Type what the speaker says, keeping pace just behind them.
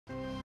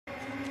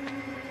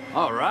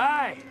All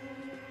right.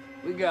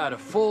 We got a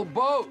full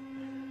boat.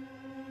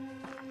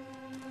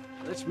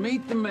 Let's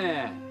meet the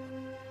man.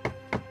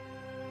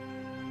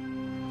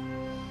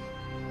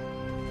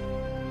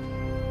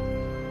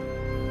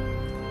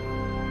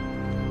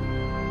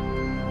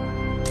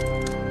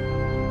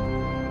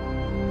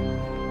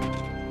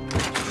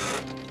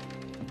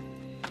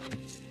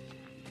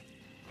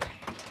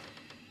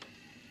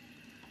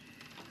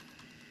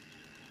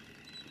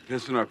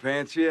 Pissing our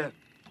pants yet?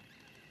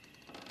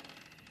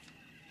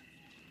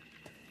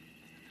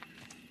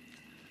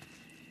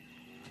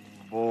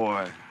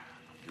 Boy,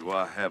 do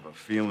I have a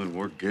feeling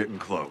we're getting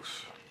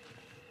close.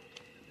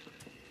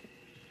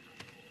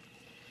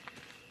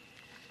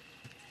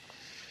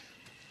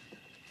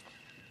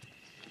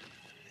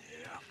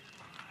 Yeah.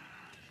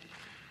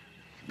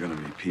 Gonna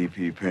be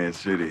pee-pee Pants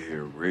City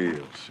here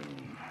real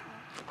soon.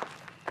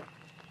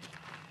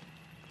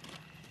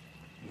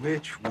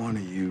 Which one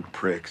of you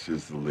pricks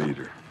is the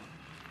leader?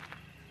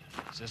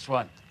 It's this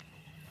one.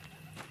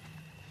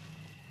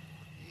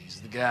 He's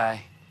the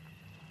guy.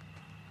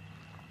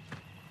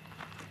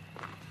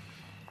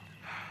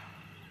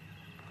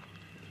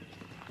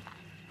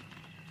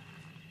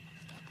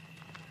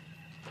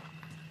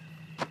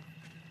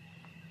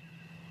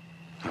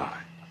 Hi.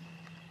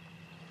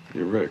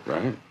 You're Rick,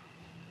 right?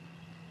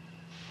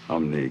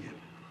 I'm Negan.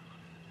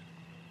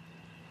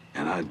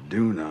 And I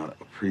do not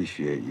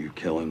appreciate you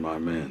killing my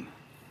men.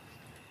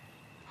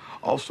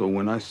 Also,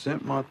 when I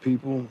sent my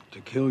people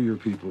to kill your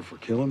people for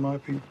killing my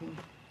people,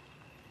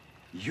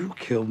 you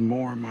killed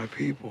more of my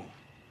people.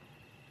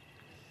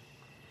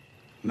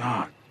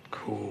 Not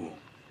cool.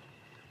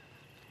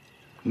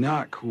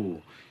 Not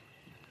cool.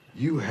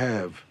 You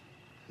have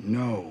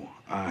no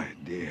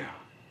idea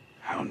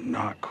how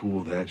not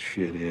cool that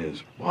shit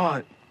is.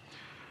 But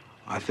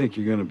I think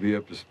you're gonna be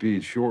up to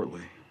speed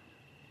shortly.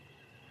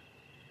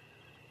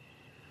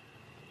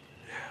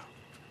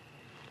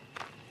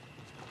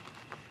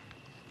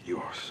 You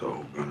are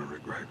so gonna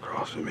regret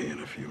crossing me in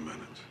a few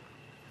minutes.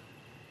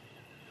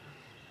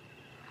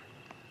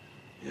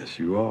 Yes,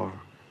 you are.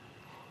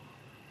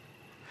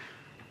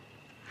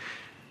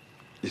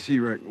 You see,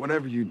 Rick,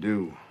 whatever you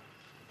do,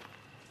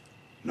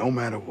 no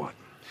matter what,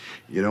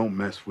 you don't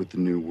mess with the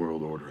New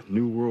World Order.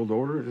 New World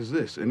Order is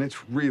this, and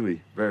it's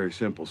really very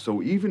simple.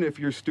 So even if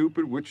you're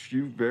stupid, which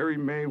you very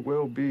may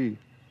well be,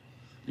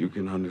 you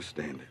can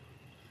understand it.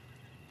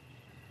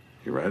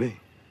 You ready?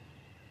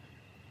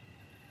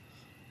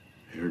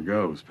 Here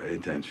goes. Pay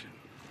attention.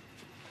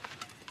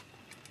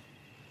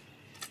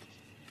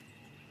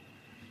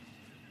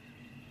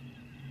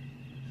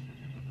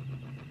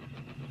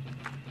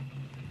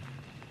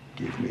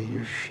 Give me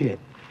your shit,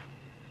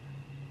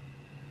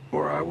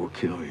 or I will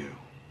kill you.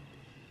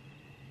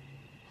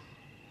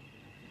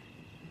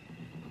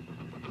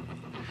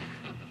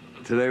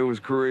 Today was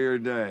career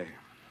day.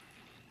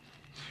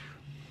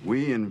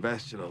 We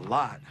invested a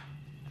lot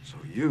so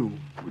you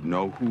would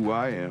know who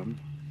I am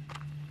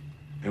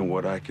and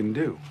what I can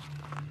do.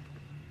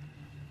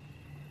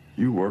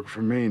 You work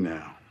for me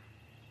now.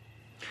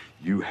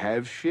 You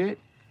have shit,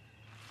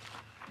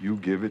 you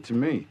give it to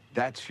me.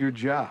 That's your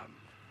job.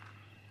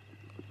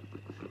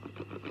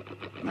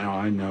 Now,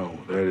 I know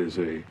that is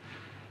a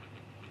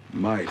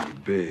mighty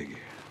big,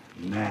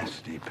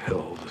 nasty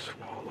pill to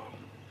swallow.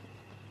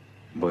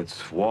 But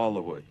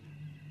swallow it.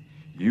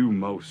 You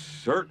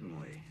most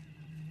certainly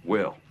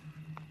will.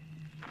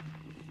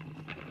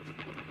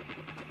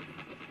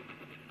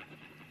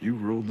 You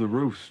ruled the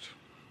roost.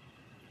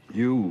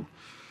 You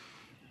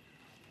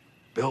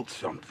built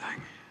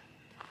something.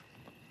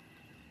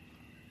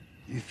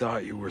 You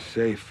thought you were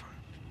safe.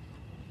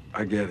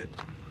 I get it.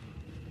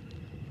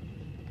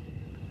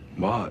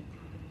 But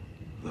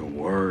the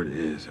word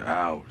is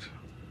out.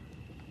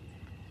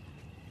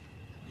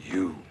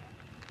 You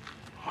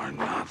are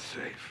not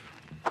safe.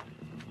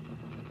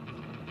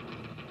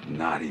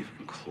 Not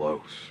even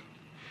close.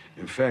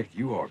 In fact,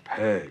 you are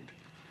pegged.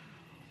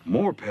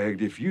 More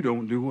pegged if you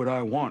don't do what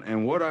I want.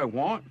 And what I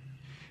want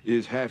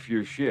is half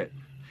your shit.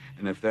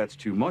 And if that's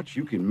too much,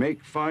 you can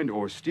make, find,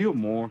 or steal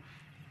more,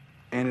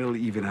 and it'll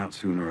even out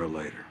sooner or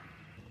later.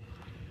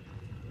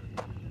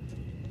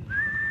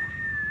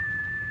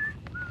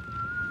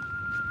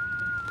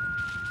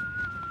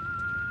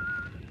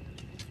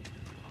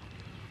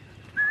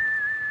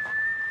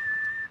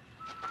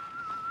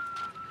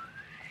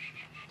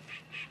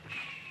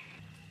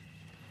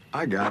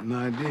 I got an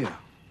idea.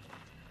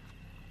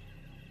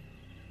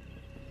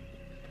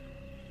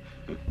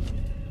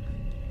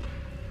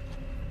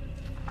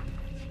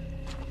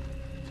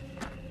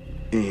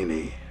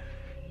 Eeny,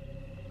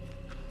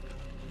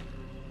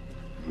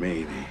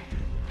 meeny,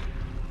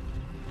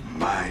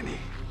 miny,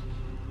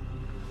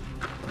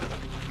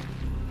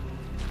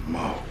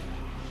 mo.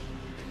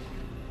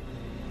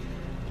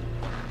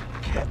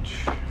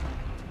 Catch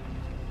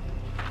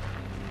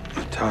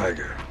the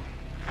tiger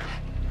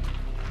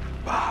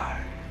by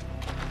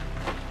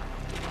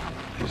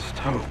his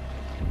toe.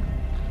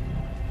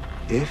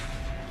 If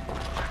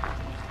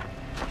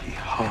he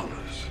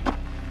hollers,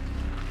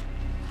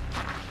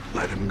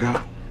 let him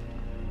go.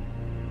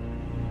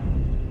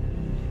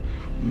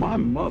 My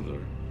mother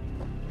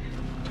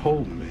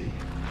told me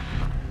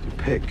to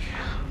pick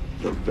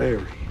the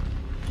very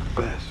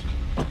best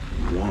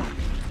one.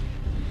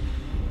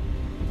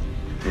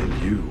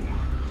 And you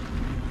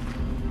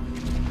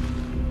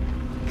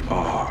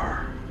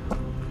are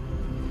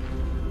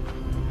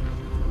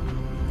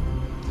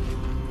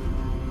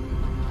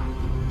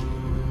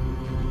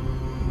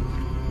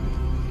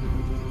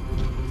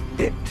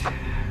it.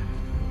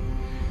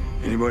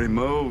 Anybody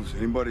moves,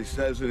 anybody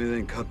says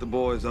anything, cut the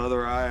boy's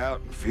other eye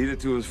out and feed it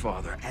to his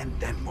father, and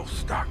then we'll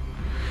start.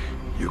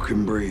 You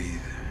can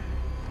breathe,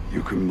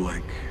 you can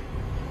blink,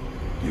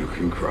 you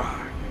can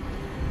cry.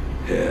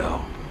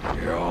 Hell,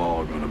 you're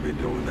all gonna be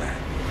doing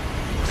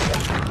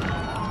that.